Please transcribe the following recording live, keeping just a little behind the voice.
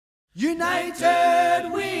United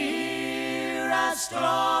we're as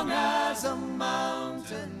strong as a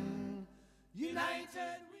mountain.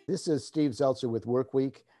 This is Steve Zeltzer with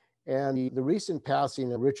WorkWeek, and the recent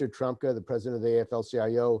passing of Richard Trumka, the president of the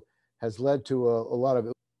AFL-CIO, has led to a lot of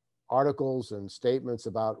articles and statements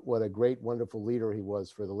about what a great, wonderful leader he was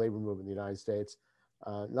for the labor movement in the United States.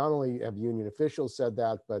 Not only have union officials said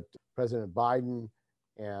that, but President Biden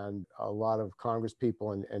and a lot of Congress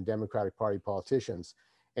people and Democratic Party politicians.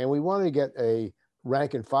 And we wanted to get a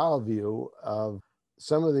rank and file view of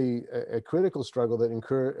some of the critical struggle that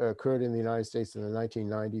occurred in the United States in the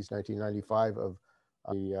 1990s, 1995 of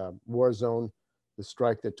the war zone, the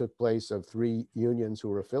strike that took place of 3 unions who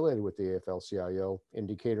were affiliated with the AFL-CIO in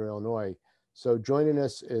Decatur, Illinois. So joining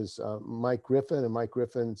us is Mike Griffin, and Mike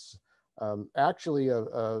Griffin's actually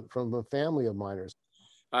from a family of miners.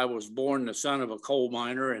 I was born the son of a coal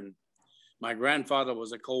miner, and my grandfather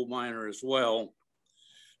was a coal miner as well.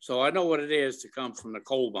 So I know what it is to come from the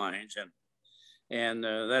coal mines, and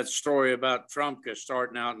that story about Trumka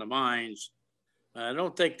starting out in the mines, I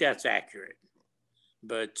don't think that's accurate.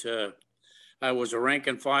 But I was a rank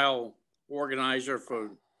and file organizer for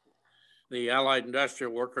the Allied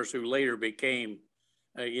Industrial Workers, who later became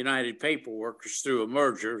United Paper Workers through a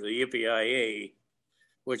merger, the UPIA,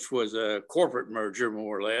 which was a corporate merger,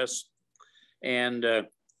 more or less. And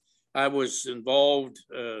I was involved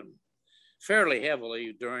fairly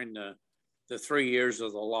heavily during the 3 years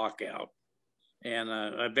of the lockout. And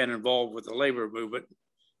I've been involved with the labor movement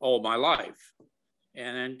all my life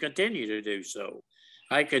and continue to do so.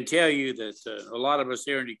 I can tell you that a lot of us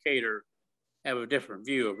here in Decatur have a different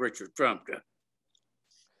view of Richard Trumka.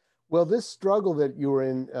 Well, this struggle that you were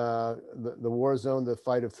in, the war zone, the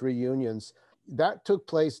fight of 3 unions, that took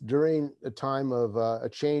place during a time of a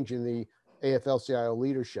change in the AFL-CIO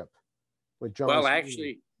leadership with John Well, Sweeney.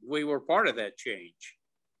 actually, we were part of that change.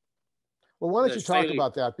 Well, why don't you talk Staley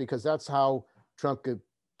about that? Because that's how Trumka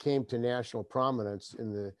came to national prominence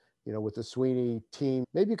in the, with the Sweeney team.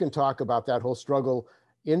 Maybe you can talk about that whole struggle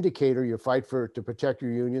in Decatur, your fight to protect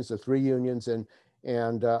your unions, the 3 unions, and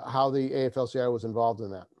how the AFL-CIO was involved in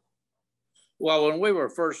that. Well, when we were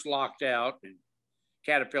first locked out and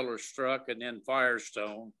Caterpillar struck and then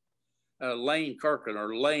Firestone, Lane Kirkland,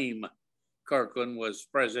 or Lame Kirkland, was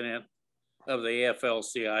president of the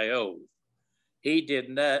AFL-CIO. He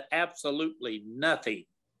did absolutely nothing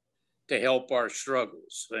to help our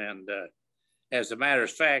struggles. And as a matter of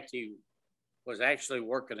fact, he was actually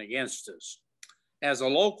working against us. As a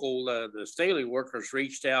local, the Staley workers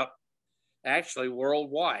reached out actually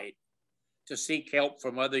worldwide to seek help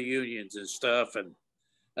from other unions and stuff. And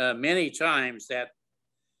many times that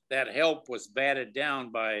help was batted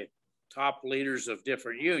down by top leaders of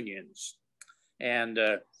different unions. And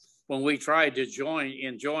when we tried to join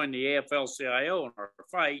the AFL-CIO in our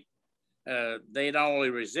fight, they not only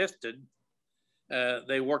resisted,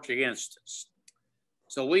 they worked against us.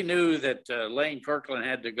 So we knew that Lane Kirkland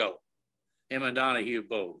had to go, him and Donahue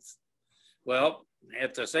both. Well,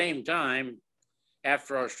 at the same time,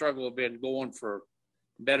 after our struggle had been going for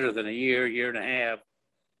better than a year and a half,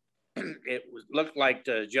 it looked like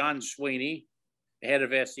John Sweeney, head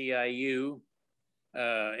of SEIU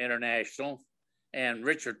International, and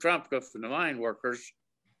Richard Trumka from the mine workers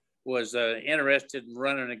was interested in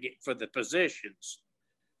running for the positions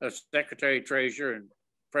of Secretary Treasurer and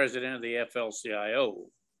President of the AFL-CIO.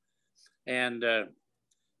 And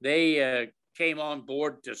they came on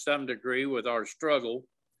board to some degree with our struggle,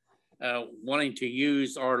 wanting to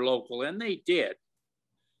use our local, and they did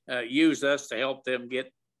use us to help them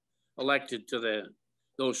get elected to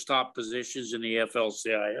those top positions in the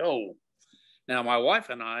AFL-CIO. Now, my wife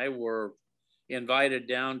and I were invited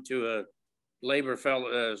down to a labor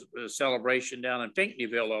celebration down in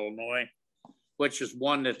Pinckneyville, Illinois, which is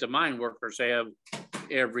one that the mine workers have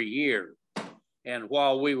every year. And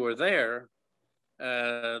while we were there,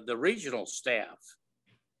 the regional staff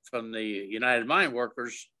from the United Mine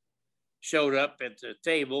Workers showed up at the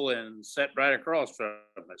table and sat right across from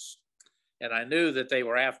us. And I knew that they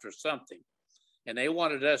were after something. And they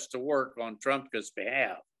wanted us to work on Trumka's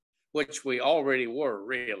behalf, which we already were,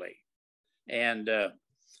 really. And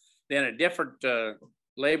then at different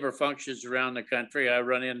labor functions around the country, I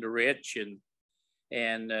run into Rich,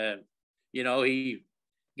 and he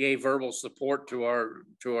gave verbal support to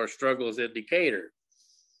our struggles at Decatur.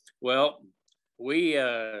 Well, we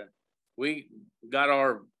got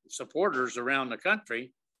our supporters around the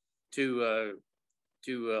country to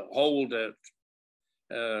hold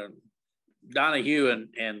Donahue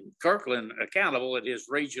and Kirkland accountable at his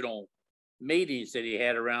regional meetings that he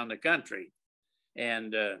had around the country.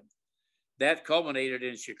 And that culminated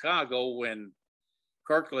in Chicago when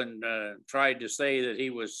Kirkland tried to say that he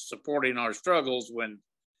was supporting our struggles when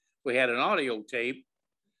we had an audio tape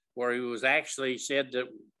where he was actually said that,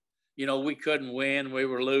 you know, we couldn't win, we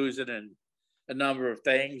were losing, and a number of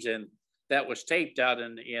things. And that was taped out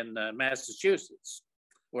in Massachusetts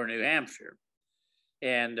or New Hampshire.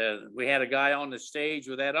 And we had a guy on the stage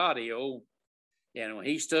with that audio, and when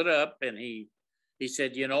he stood up and he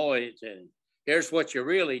said, you know, here's what you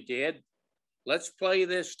really did. Let's play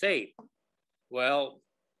this tape. Well,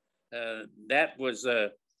 that was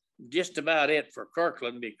just about it for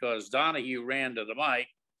Kirkland, because Donahue ran to the mic,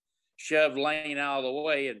 shoved Lane out of the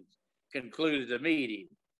way, and concluded the meeting.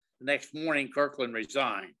 The next morning, Kirkland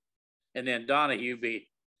resigned, and then Donahue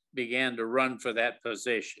began to run for that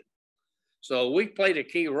position. So we played a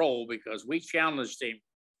key role because we challenged him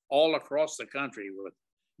all across the country with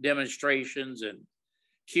demonstrations and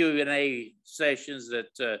Q&A sessions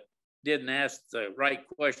that didn't ask the right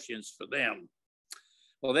questions for them.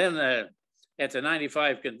 Well, then at the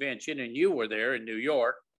 95 convention, and you were there in New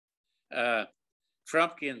York,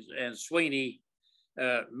 Trumka and Sweeney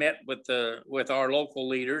met with our local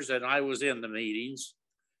leaders, and I was in the meetings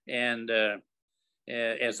and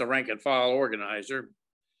as the rank and file organizer,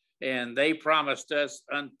 and they promised us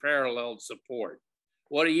unparalleled support.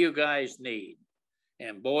 What do you guys need?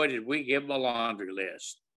 And boy, did we give them a laundry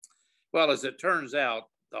list. Well, as it turns out,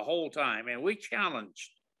 the whole time, and we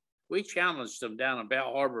challenged them down in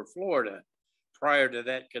Bal Harbour, Florida, prior to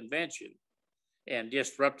that convention, and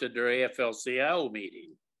disrupted their AFL-CIO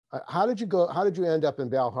meeting. How did you end up in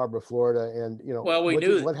Bal Harbour, Florida? And, you know, well,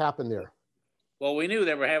 what happened there? Well, we knew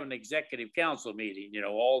they were having an executive council meeting, you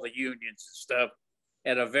know, all the unions and stuff,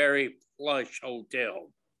 at a very plush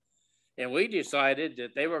hotel. And we decided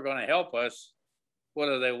that they were going to help us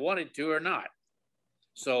whether they wanted to or not.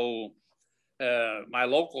 So my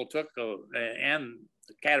local and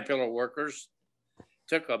the Caterpillar workers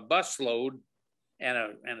took a busload and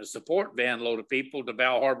a support van load of people to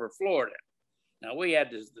Bal Harbour, Florida. Now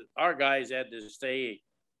our guys had to stay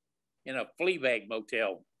in a flea bag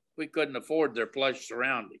motel. We couldn't afford their plush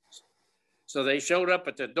surroundings. So they showed up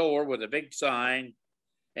at the door with a big sign,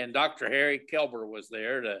 and Dr. Harry Kelber was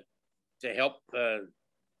there to help,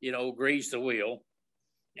 you know, grease the wheel,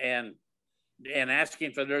 and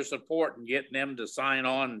asking for their support and getting them to sign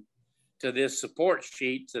on to this support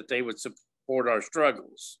sheet that they would support our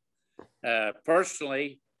struggles.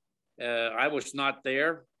 Personally, I was not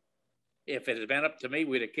there. If it had been up to me,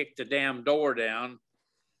 we'd have kicked the damn door down,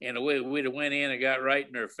 and we'd have went in and got right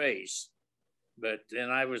in their face. But then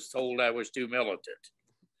I was told I was too militant.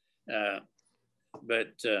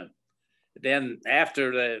 Then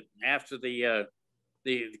after the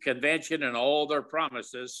convention and all their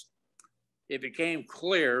promises, it became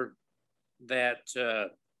clear that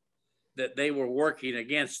they were working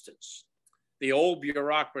against us. The old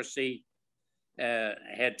bureaucracy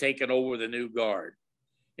had taken over the new guard.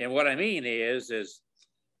 And what I mean is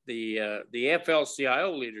the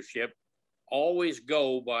AFL-CIO leadership always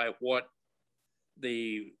go by what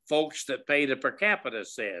the folks that pay the per capita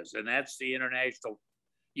says, and that's the international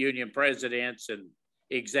union presidents and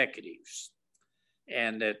executives.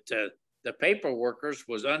 And that the paper workers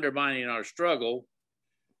was undermining our struggle,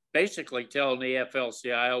 basically telling the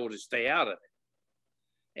AFL-CIO to stay out of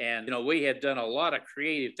it. And, you know, we had done a lot of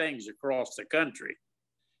creative things across the country.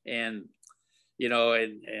 And, you know,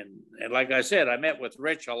 and like I said, I met with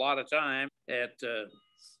Rich a lot of time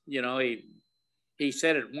you know, he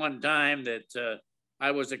said at one time that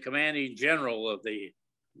I was the commanding general of the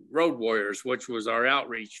Road Warriors, which was our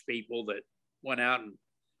outreach people that went out and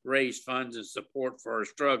raised funds and support for our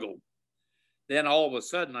struggle. Then all of a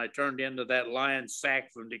sudden I turned into that lion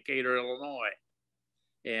sack from Decatur, Illinois.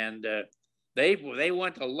 And they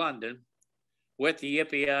went to London with the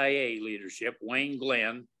YPIA leadership, Wayne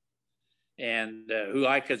Glenn, and who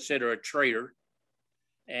I consider a traitor,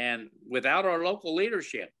 and without our local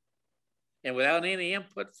leadership and without any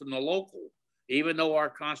input from the local, even though our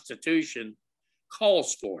Constitution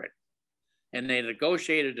calls for it. And they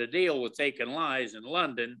negotiated a deal with taking lies in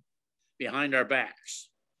London behind our backs.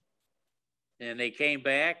 And they came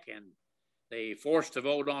back and they forced a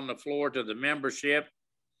vote on the floor to the membership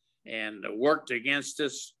and worked against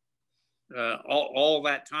us all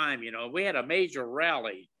that time. You know, we had a major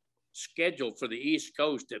rally scheduled for the East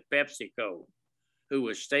Coast at PepsiCo, who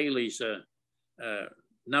was Staley's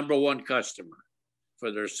 #1 customer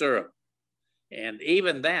for their syrup. And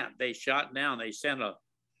even that they shot down. They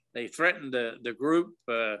threatened the group,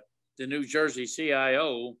 the New Jersey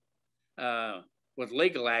CIO, with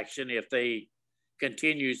legal action if they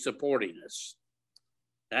continued supporting us.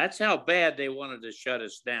 That's how bad they wanted to shut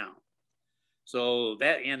us down. So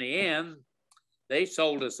that in the end, they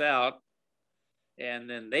sold us out, and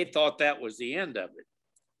then they thought that was the end of it.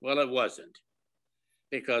 Well, it wasn't,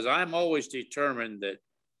 because I'm always determined that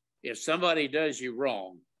if somebody does you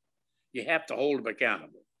wrong, you have to hold them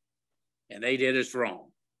accountable. And they did us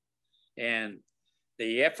wrong. And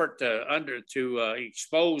the effort to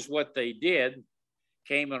expose what they did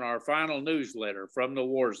came in our final newsletter from the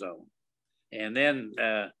war zone. And then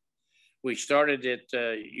we started at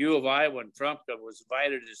U of I when Trumka was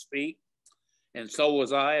invited to speak. And so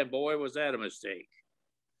was I, and boy, was that a mistake,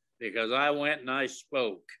 because I went and I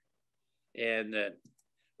spoke. And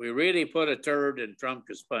we really put a turd in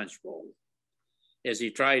Trumka's punch bowl as he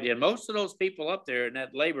tried. And most of those people up there in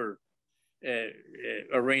that labor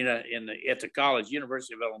arena at the college,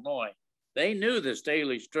 University of Illinois, they knew the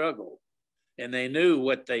Staley struggle, and they knew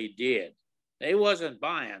what they did. They wasn't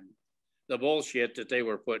buying the bullshit that they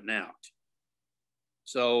were putting out.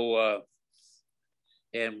 So,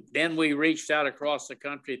 and then we reached out across the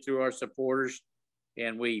country through our supporters,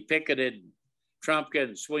 and we picketed Trumka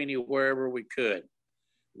and Sweeney wherever we could.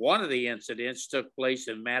 One of the incidents took place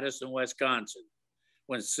in Madison, Wisconsin,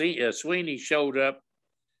 when Sweeney showed up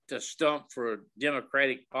to stump for a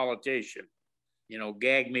Democratic politician, you know,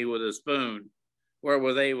 gag me with a spoon. Where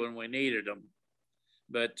were they when we needed them?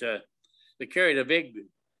 But they carried a big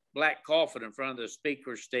black coffin in front of the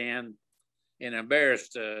speaker stand and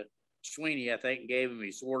embarrassed Sweeney, I think, and gave him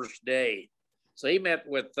his worst day. So he met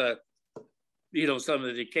with, you know, some of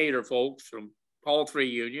the Decatur folks from all three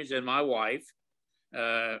unions and my wife,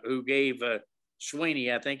 who gave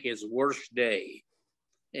Sweeney, I think, his worst day.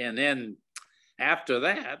 And then after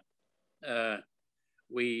that,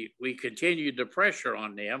 we continued the pressure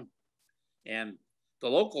on them. And the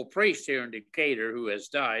local priest here in Decatur, who has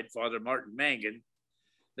died, Father Martin Mangan,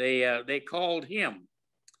 they called him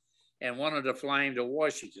and wanted to fly him to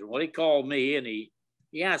Washington. Well, he called me and he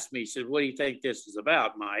asked me, he said, "What do you think this is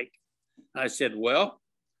about, Mike?" I said, "Well,"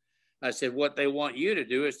 I said, "what they want you to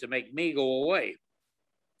do is to make me go away."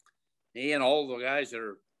 He and all the guys that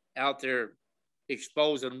are out there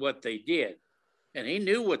exposing what they did. And he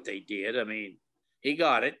knew what they did. I mean, he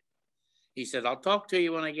got it. He said, "I'll talk to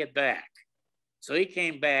you when I get back." So he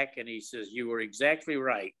came back and he says, "You were exactly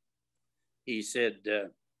right." He said,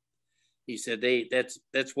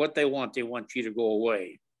 that's what they want. They want you to go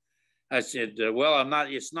away. I said, "Well,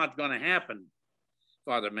 it's not going to happen,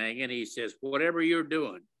 Father Mangan." He says, "Whatever you're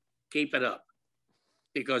doing, keep it up,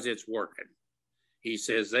 because it's working." He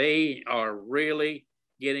says, "They are really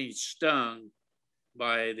getting stung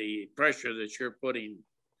by the pressure that you're putting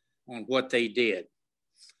on what they did."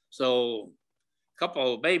 So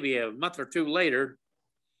maybe a month or two later,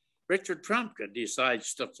 Richard Trumka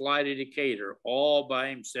decides to fly to Decatur all by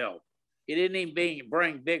himself. He didn't even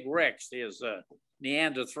bring Big Rex, his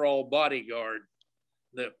Neanderthal bodyguard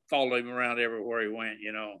that followed him around everywhere he went,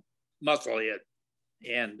 you know, musclehead.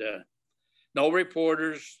 And no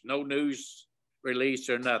reporters, no news release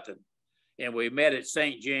or nothing. And we met at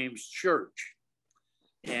St. James Church.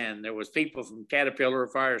 And there was people from Caterpillar,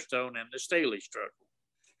 Firestone, and the Staley struggle,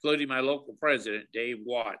 including my local president, Dave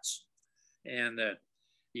Watts. And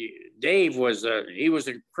Dave was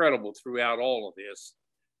incredible throughout all of this.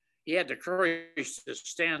 He had the courage to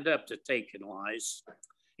stand up to Tate and lies,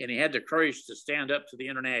 and he had the courage to stand up to the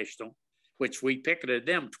International, which we picketed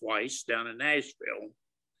them twice down in Nashville.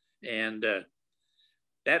 And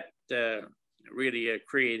that really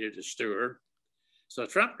created a stir. So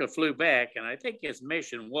Trumka flew back, and I think his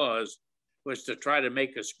mission was to try to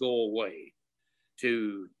make us go away,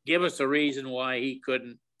 to give us a reason why he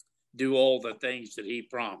couldn't do all the things that he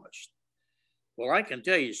promised. Well, I can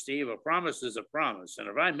tell you, Steve, a promise is a promise. And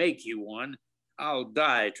if I make you one, I'll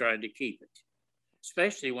die trying to keep it,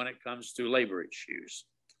 especially when it comes to labor issues.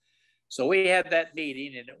 So we had that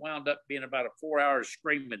meeting, and it wound up being about a 4-hour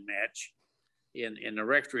screaming match in the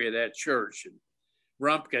rectory of that church. And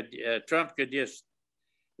Trumka just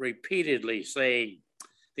repeatedly saying,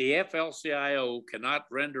 "The AFL-CIO cannot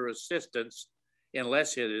render assistance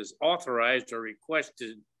unless it is authorized or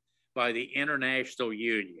requested by the International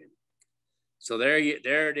Union." So there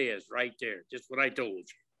it is, right there, just what I told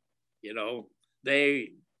you. You know,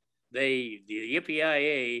 the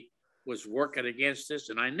EPIA was working against this,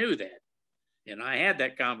 and I knew that. And I had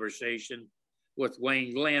that conversation with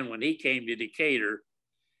Wayne Glenn when he came to Decatur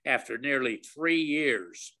after nearly 3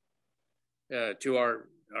 years to our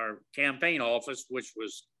campaign office, which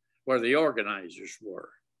was where the organizers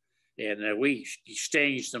were. And we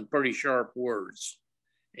exchanged some pretty sharp words.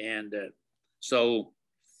 And so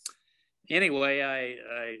anyway,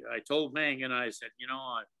 I told Mangan, I said, "You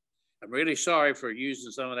know, I'm really sorry for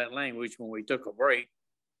using some of that language when we took a break.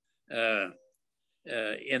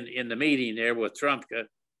 in the meeting there with Trumka.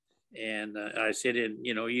 And I said,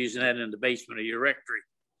 using that in the basement of your rectory.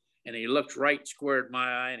 And he looked right square at my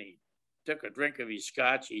eye and he took a drink of his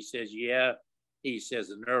scotch. He says, yeah. He says,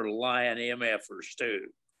 and they're lying MFers too.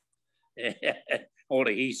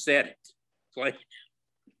 Only he said it. Like,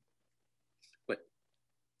 but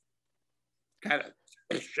kind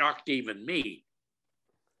of shocked even me.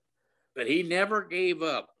 But he never gave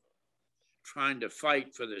up trying to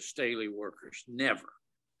fight for the Staley workers. Never.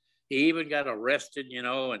 He even got arrested,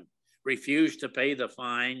 and refused to pay the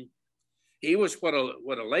fine. He was what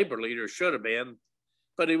a labor leader should have been,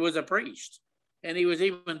 but he was a priest. And he was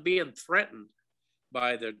even being threatened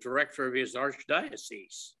by the director of his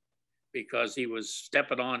archdiocese because he was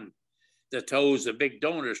stepping on the toes of big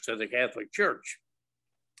donors to the Catholic Church.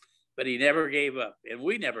 But he never gave up, and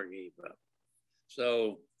we never gave up.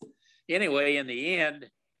 So anyway, in the end,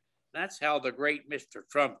 that's how the great Mr.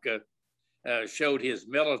 Trumka showed his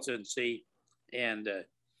militancy and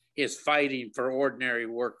his fighting for ordinary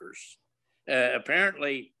workers.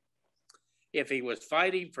 Apparently, if he was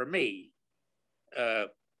fighting for me,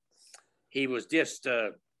 he was just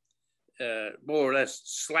more or less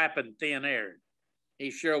slapping thin air. He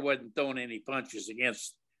sure wasn't throwing any punches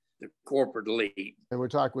against the corporate elite. And we're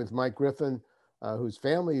talking with Mike Griffin, whose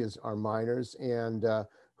family are miners, and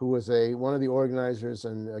who was one of the organizers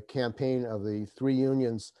and a campaign of the 3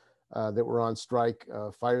 unions that were on strike,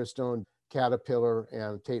 Firestone, Caterpillar,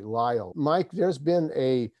 and Tate Lyle. Mike, there's been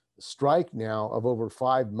a strike now of over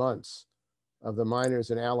 5 months of the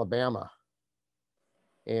miners in Alabama.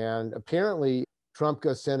 And apparently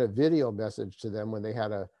Trumka sent a video message to them when they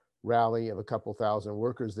had a rally of a couple thousand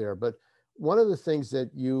workers there. But one of the things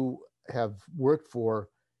that you have worked for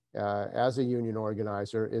as a union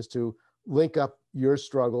organizer is to link up your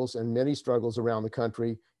struggles and many struggles around the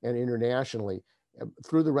country and internationally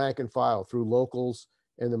through the rank and file, through locals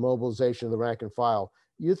and the mobilization of the rank and file.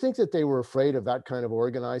 You think that they were afraid of that kind of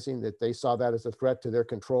organizing, that they saw that as a threat to their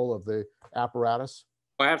control of the apparatus?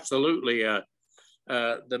 Absolutely.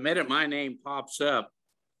 The minute my name pops up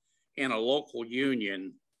in a local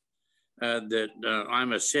union, that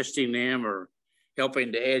I'm assisting them or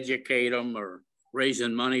helping to educate them or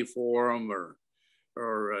raising money for them or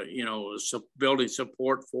building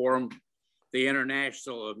support for them, the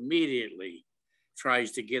International immediately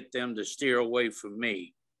tries to get them to steer away from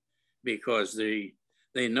me because they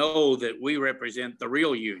know that we represent the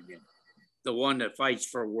real union, the one that fights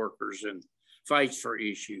for workers and fights for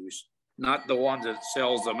issues, not the one that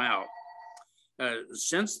sells them out.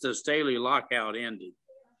 Since the Staley lockout ended,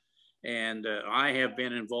 and I have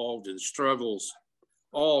been involved in struggles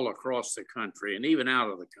all across the country and even out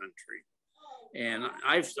of the country. And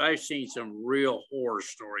I've seen some real horror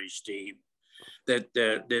stories, Steve, that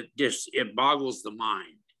just, it boggles the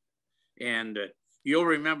mind. And you'll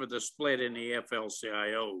remember the split in the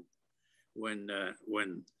AFL-CIO when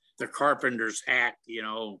the carpenters hacked,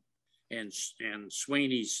 and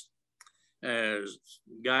Sweeney's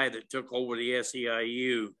guy that took over the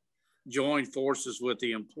SEIU joined forces with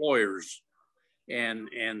the employers and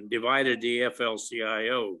divided the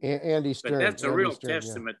AFL-CIO. Andy Stern. But that's a real Stern,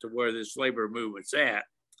 testament to where this labor movement's at.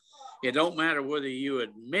 It don't matter whether you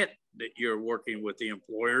admit that you're working with the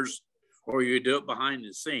employers or you do it behind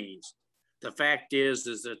the scenes. The fact is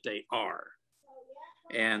that they are.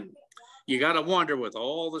 And you got to wonder, with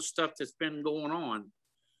all the stuff that's been going on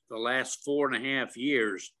the last 4.5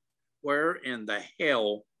 years, where in the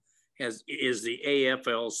hell is the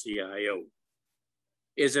AFL-CIO?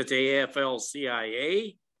 Is it the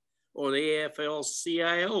AFL-CIA or the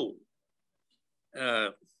AFL-CIO?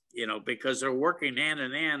 Because they're working hand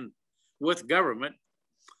in hand with government.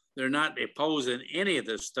 They're not opposing any of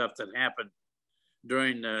the stuff that happened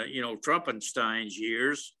during, Trumpenstein's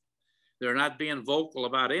years. They're not being vocal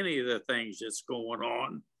about any of the things that's going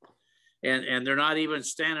on. And they're not even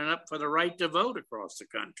standing up for the right to vote across the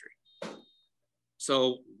country.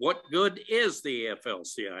 So what good is the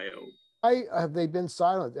AFL-CIO? Why have they been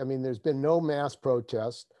silent? I mean, there's been no mass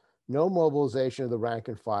protest, no mobilization of the rank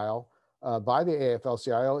and file by the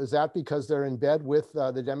AFL-CIO. Is that because they're in bed with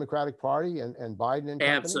the Democratic Party and Biden and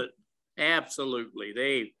company?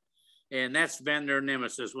 Absolutely. And that's been their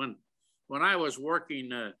nemesis. When I was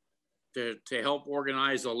working to help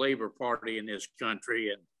organize a labor party in this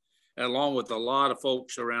country, and along with a lot of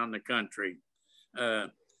folks around the country,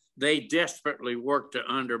 they desperately worked to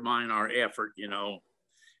undermine our effort,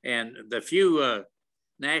 and the few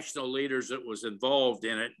national leaders that was involved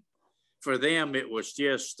in it, for them, it was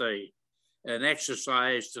just an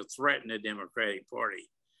exercise to threaten the Democratic Party.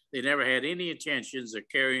 They never had any intentions of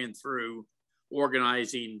carrying through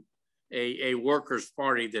organizing a workers'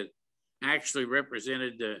 party that actually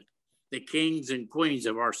represented the kings and queens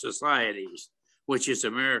of our societies, which is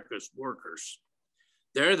America's workers.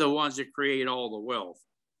 They're the ones that create all the wealth.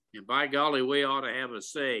 And by golly, we ought to have a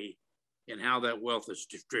say in how that wealth is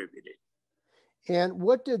distributed. And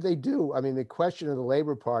what did they do? I mean, the question of the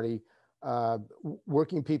Labor Party,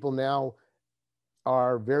 working people now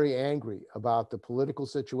are very angry about the political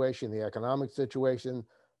situation, the economic situation,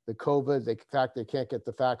 the COVID, the fact they can't get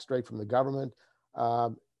the facts straight from the government.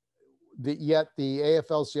 Yet the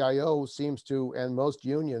AFL-CIO seems to, and most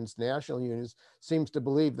unions, national unions, seems to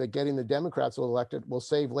believe that getting the Democrats elected will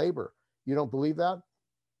save labor. You don't believe that?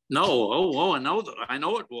 No, I know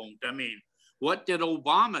it won't. I mean, what did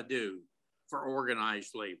Obama do for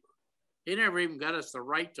organized labor? He never even got us the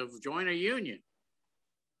right to join a union.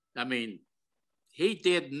 I mean, he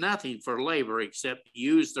did nothing for labor except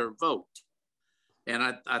use their vote. And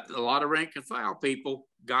a lot of rank and file people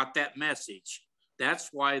got that message. That's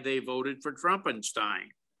why they voted for Trumpenstein.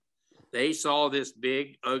 They saw this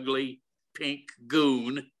big, ugly, pink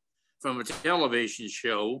goon from a television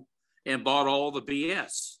show and bought all the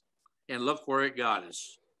BS. And look where it got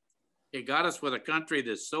us. It got us with a country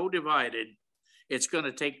that's so divided, it's going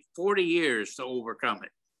to take 40 years to overcome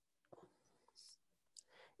it.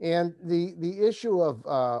 And the issue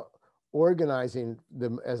of organizing,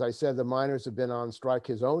 as I said, the miners have been on strike,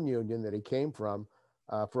 his own union that he came from,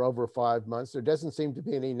 for over 5 months. There doesn't seem to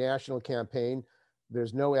be any national campaign.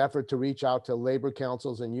 There's no effort to reach out to labor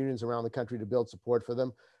councils and unions around the country to build support for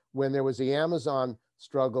them. When there was the Amazon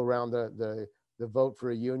struggle around the vote for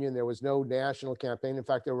a union, there was no national campaign. In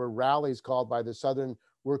fact, there were rallies called by the Southern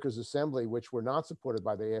Workers Assembly, which were not supported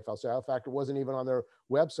by the AFL-CIO. In fact, it wasn't even on their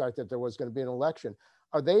website that there was going to be an election.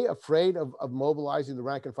 Are they afraid of mobilizing the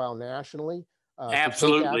rank and file nationally?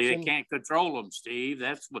 Absolutely. They can't control them, Steve.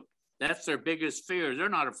 That's their biggest fear. They're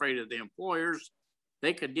not afraid of the employers.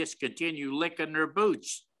 They could just continue licking their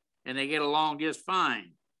boots and they get along just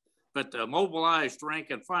fine. But the mobilized rank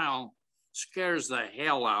and file scares the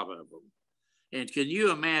hell out of them. And can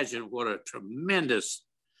you imagine what a tremendous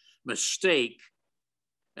mistake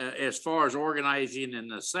as far as organizing in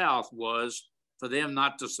the South was for them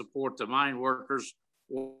not to support the mine workers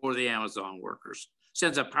or the Amazon workers?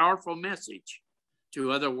 Sends a powerful message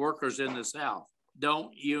to other workers in the South.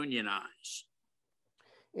 Don't unionize.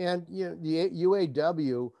 And the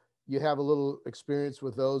UAW, you have a little experience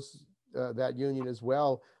with that union as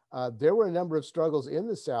well. There were a number of struggles in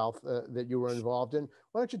the South that you were involved in.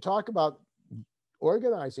 Why don't you talk about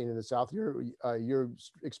organizing in the South, your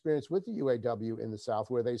experience with the UAW in the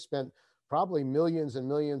South, where they spent probably millions and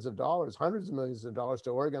millions of dollars, hundreds of millions of dollars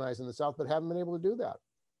to organize in the South, but haven't been able to do that.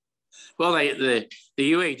 Well, the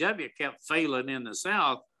UAW kept failing in the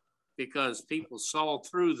South because people saw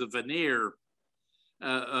through the veneer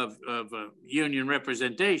of union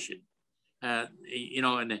representation. And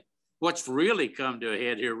what's really come to a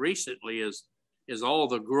head here recently is all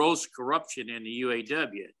the gross corruption in the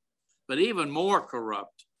UAW. But even more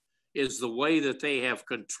corrupt is the way that they have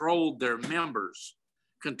controlled their members,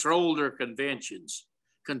 controlled their conventions,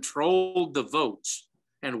 controlled the votes,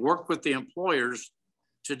 and worked with the employers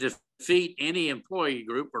to defeat any employee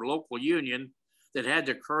group or local union that had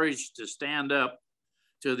the courage to stand up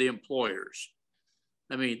to the employers.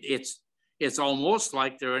 I mean, it's almost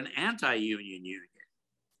like they're an anti-union union.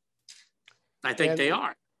 I think they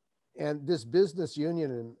are. And this business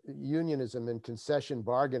unionism and concession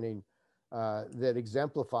bargaining that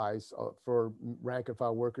exemplifies for rank and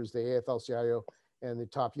file workers, the AFL-CIO and the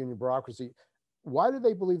top union bureaucracy, why do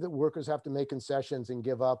they believe that workers have to make concessions and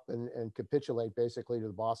give up and capitulate basically to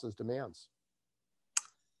the boss's demands?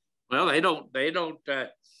 Well, they don't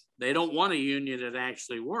want a union that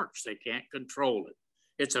actually works. They can't control it.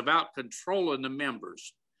 It's about controlling the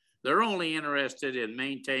members. They're only interested in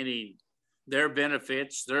maintaining their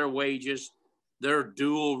benefits, their wages, their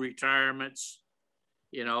dual retirements.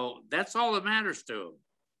 That's all that matters to them.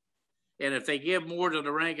 And if they give more to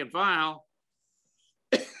the rank and file,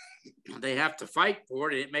 they have to fight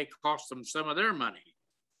for it. It may cost them some of their money.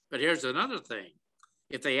 But here's another thing.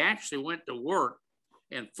 If they actually went to work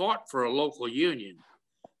and fought for a local union,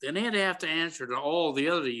 then they'd have to answer to all the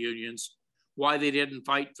other unions why they didn't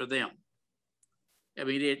fight for them. I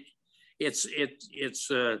mean, it's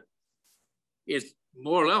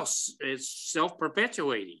more or less, it's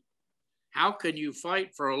self-perpetuating. How can you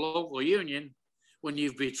fight for a local union when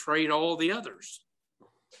you've betrayed all the others?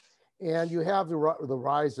 And you have the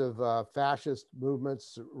rise of fascist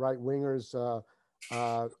movements, right-wingers,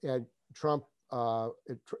 and Trump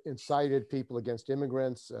incited people against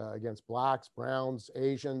immigrants, against blacks, browns,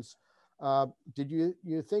 Asians. Did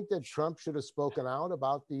you think that Trump should have spoken out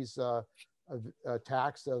about these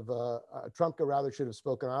attacks of Trumka rather should have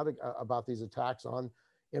spoken out about these attacks on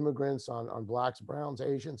immigrants, on blacks, browns,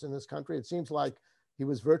 Asians in this country. It seems like he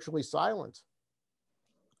was virtually silent.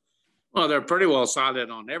 Well, they're pretty well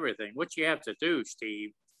silent on everything. What you have to do,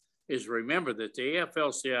 Steve, is remember that the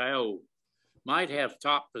AFL-CIO might have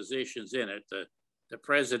top positions in it, the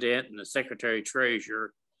president and the secretary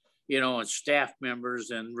treasurer, you know, and staff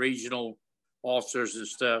members and regional officers and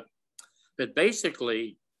stuff. But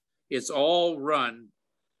basically, it's all run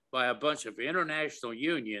by a bunch of international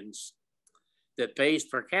unions that pays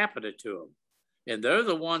per capita to them. And they're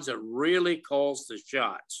the ones that really calls the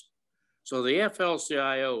shots. So the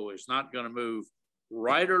AFL-CIO is not going to move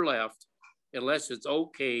right or left unless it's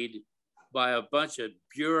okayed by a bunch of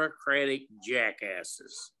bureaucratic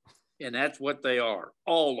jackasses. And that's what they are,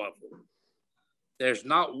 all of them. There's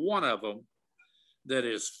not one of them that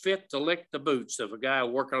is fit to lick the boots of a guy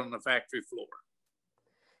working on the factory floor.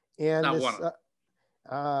 And not this, one of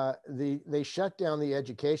them. They shut down the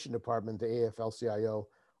education department, the AFL-CIO.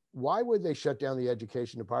 Why would they shut down the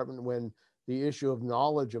education department when the issue of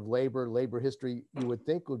knowledge of labor history, you would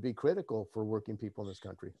think would be critical for working people in this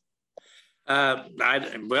country? It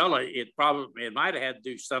might have had to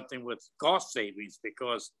do something with cost savings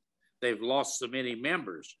because they've lost so many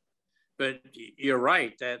members. But you're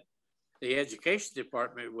right that the education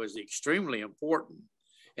department was extremely important.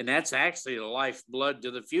 And that's actually the lifeblood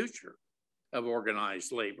to the future of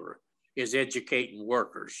organized labor, is educating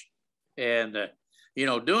workers. And,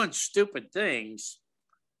 doing stupid things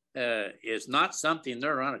is not something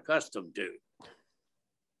they're unaccustomed to.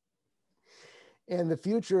 And the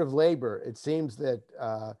future of labor, it seems that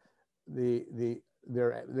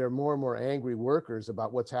there are more and more angry workers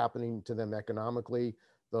about what's happening to them economically,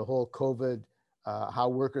 the whole COVID, how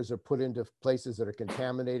workers are put into places that are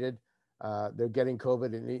contaminated. They're getting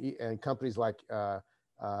COVID, and companies like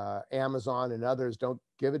Amazon and others don't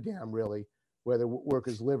give a damn really whether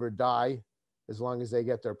workers live or die as long as they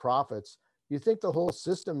get their profits. You think the whole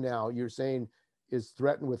system now, you're saying, is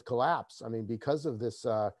threatened with collapse? I mean, because of this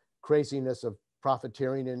craziness of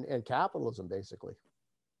profiteering and capitalism, basically.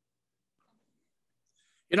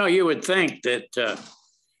 You would think that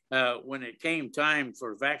when it came time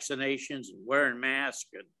for vaccinations and wearing masks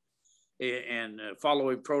and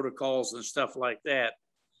following protocols and stuff like that,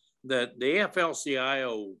 that the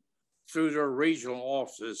AFL-CIO, through their regional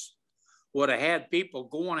offices, would have had people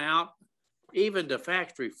going out even to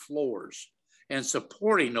factory floors and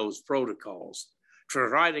supporting those protocols to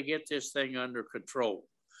try to get this thing under control.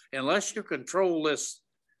 Unless you control this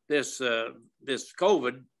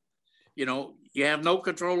COVID, you have no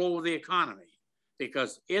control over the economy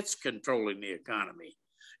because it's controlling the economy.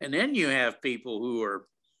 And then you have people who are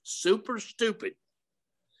super stupid,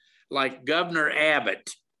 like Governor Abbott.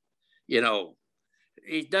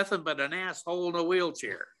 He's nothing but an asshole in a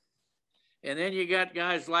wheelchair. And then you got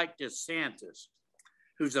guys like DeSantis,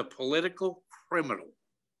 who's a political criminal.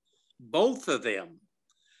 Both of them,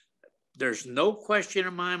 there's no question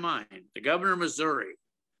in my mind, the governor of Missouri,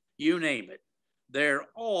 you name it, they're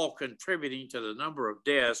all contributing to the number of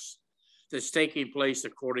deaths that's taking place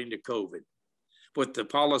according to COVID, with the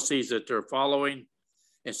policies that they're following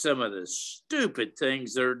and some of the stupid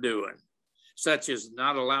things they're doing, such as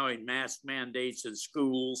not allowing mask mandates in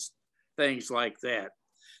schools, things like that.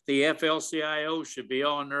 The AFL-CIO should be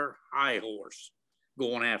on their high horse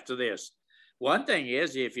going after this. One thing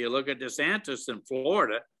is, if you look at DeSantis in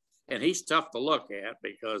Florida, and he's tough to look at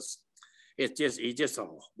because he's just a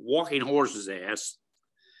walking horse's ass.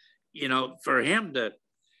 For him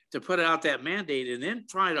to put out that mandate and then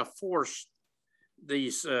try to force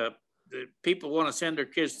these the people want to send their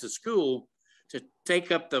kids to school to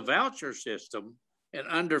take up the voucher system and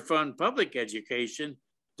underfund public education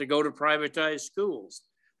to go to privatized schools.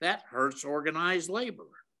 That hurts organized labor.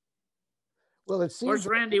 Well, it seems. Where's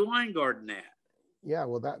Randy Weingarten at? Yeah,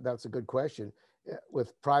 well, that's a good question.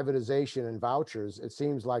 With privatization and vouchers, it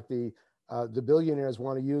seems like the billionaires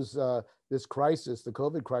want to use this crisis, the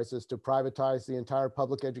COVID crisis, to privatize the entire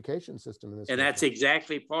public education system in this country. That's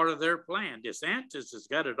exactly part of their plan. DeSantis has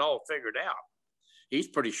got it all figured out. He's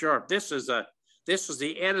pretty sharp. This was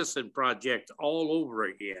the Edison project all over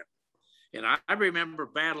again. And I remember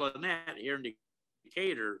battling that here in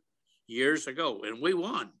Decatur years ago, and we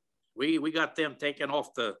won. We got them taken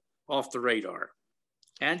off the radar.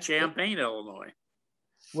 And Champaign, Illinois.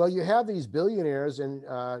 Well, you have these billionaires, and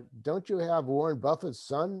don't you have Warren Buffett's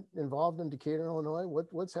son involved in Decatur, Illinois?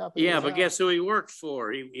 What's happening? Yeah, but guess who he works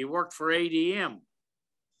for? He worked for ADM.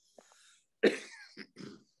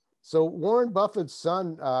 So Warren Buffett's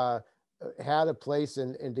son had a place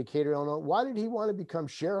in Decatur, Illinois. Why did he want to become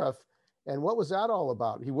sheriff And what was that all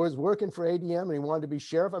about? He was working for ADM and he wanted to be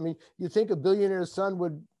sheriff. I mean, you think a billionaire's son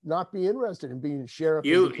would not be interested in being sheriff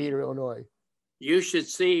in Decatur, Illinois? You should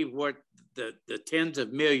see what the tens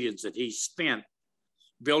of millions that he spent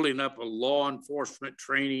building up a law enforcement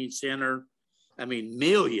training center. I mean,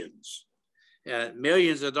 millions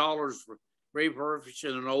of dollars for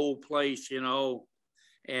refurbishing an old place, you know,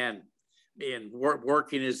 and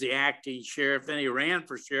working as the acting sheriff. Then he ran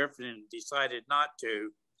for sheriff and decided not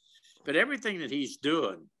to. But everything that he's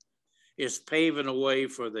doing is paving a way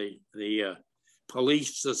for the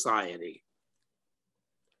police society.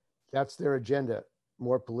 That's their agenda,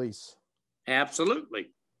 more police. Absolutely.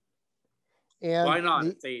 And why not?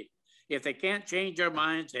 If they can't change our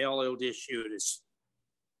minds, hell, they'll just shoot us.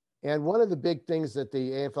 And one of the big things that the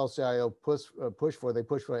AFL-CIO pushed for, they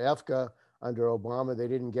pushed for EFCA under Obama. They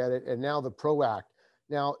didn't get it. And now the PRO Act.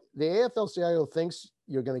 Now, the AFL-CIO thinks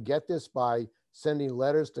you're going to get this by sending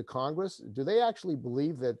letters to Congress. Do they actually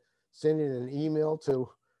believe that sending an email to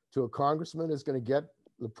a congressman is going to get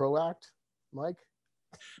the PRO Act, Mike?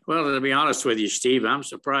 Well, to be honest with you, Steve, I'm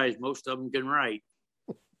surprised most of them can write.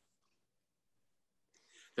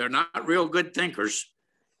 They're not real good thinkers.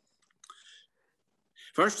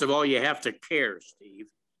 First of all, you have to care, Steve.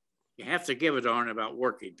 You have to give a darn about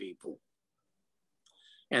working people.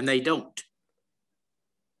 And they don't.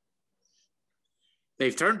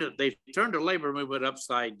 They've turned the labor movement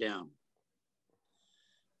upside down.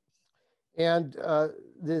 And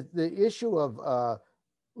the issue of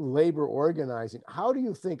labor organizing, how do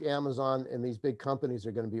you think Amazon and these big companies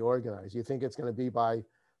are going to be organized? You think it's going to be by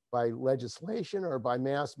legislation or by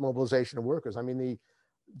mass mobilization of workers? I mean,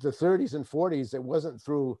 the 30s and 40s, it wasn't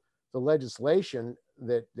through the legislation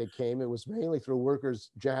that they came. It was mainly through workers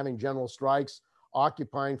having general strikes,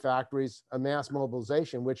 occupying factories, a mass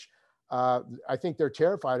mobilization, which I think they're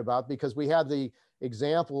terrified about, because we had the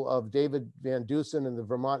example of David Van Dusen and the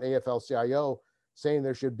Vermont AFL-CIO saying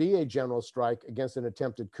there should be a general strike against an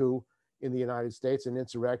attempted coup in the United States, an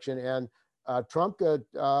insurrection. And Trumka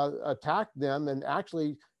attacked them and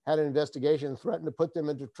actually had an investigation and threatened to put them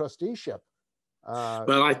into trusteeship.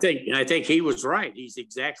 Well, I think he was right. He's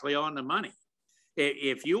exactly on the money.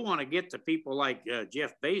 If you want to get to people like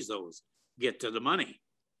Jeff Bezos, get to the money.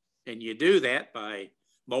 And you do that by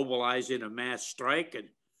mobilizing a mass strike and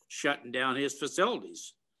shutting down his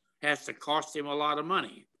facilities. Has to cost him a lot of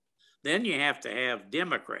money. Then you have to have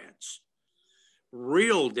Democrats,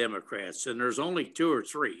 real Democrats, and there's only 2 or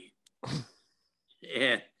 3.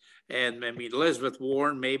 And I mean, Elizabeth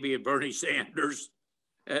Warren, maybe, and Bernie Sanders.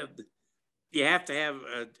 You have to have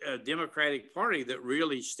a Democratic Party that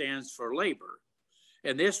really stands for labor.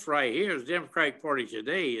 And this right here, the Democratic Party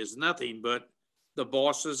today, is nothing but the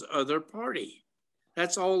boss's other party.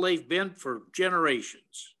 That's all they've been for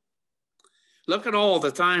generations. Look at all the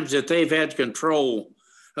times that they've had control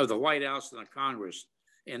of the White House and the Congress,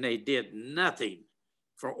 and they did nothing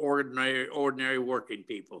for ordinary working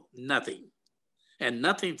people, nothing. And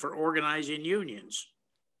nothing for organizing unions.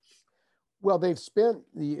 Well, they've spent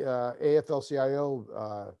the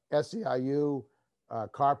AFL-CIO, SEIU,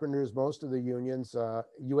 carpenters, most of the unions,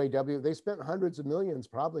 UAW, they spent hundreds of millions,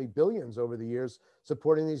 probably billions over the years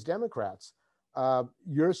supporting these Democrats.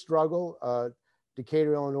 Your struggle,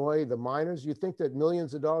 Decatur, Illinois, the miners, you think that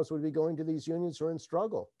millions of dollars would be going to these unions who are in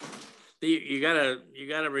struggle? You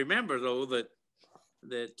gotta remember, though, that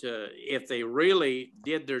if they really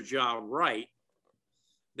did their job right,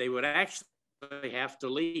 they would actually have to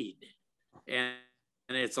lead. And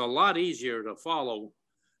it's a lot easier to follow,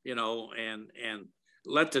 you know, and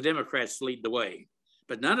let the Democrats lead the way.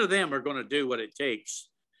 But none of them are going to do what it takes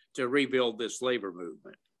to rebuild this labor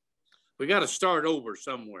movement. We got to start over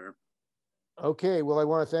somewhere. Okay, well, I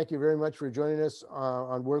want to thank you very much for joining us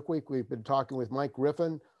on WorkWeek. We've been talking with Mike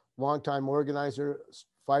Griffin, longtime organizer,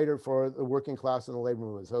 fighter for the working class and the labor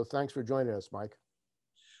movement. So thanks for joining us, Mike.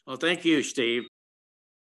 Well, thank you, Steve.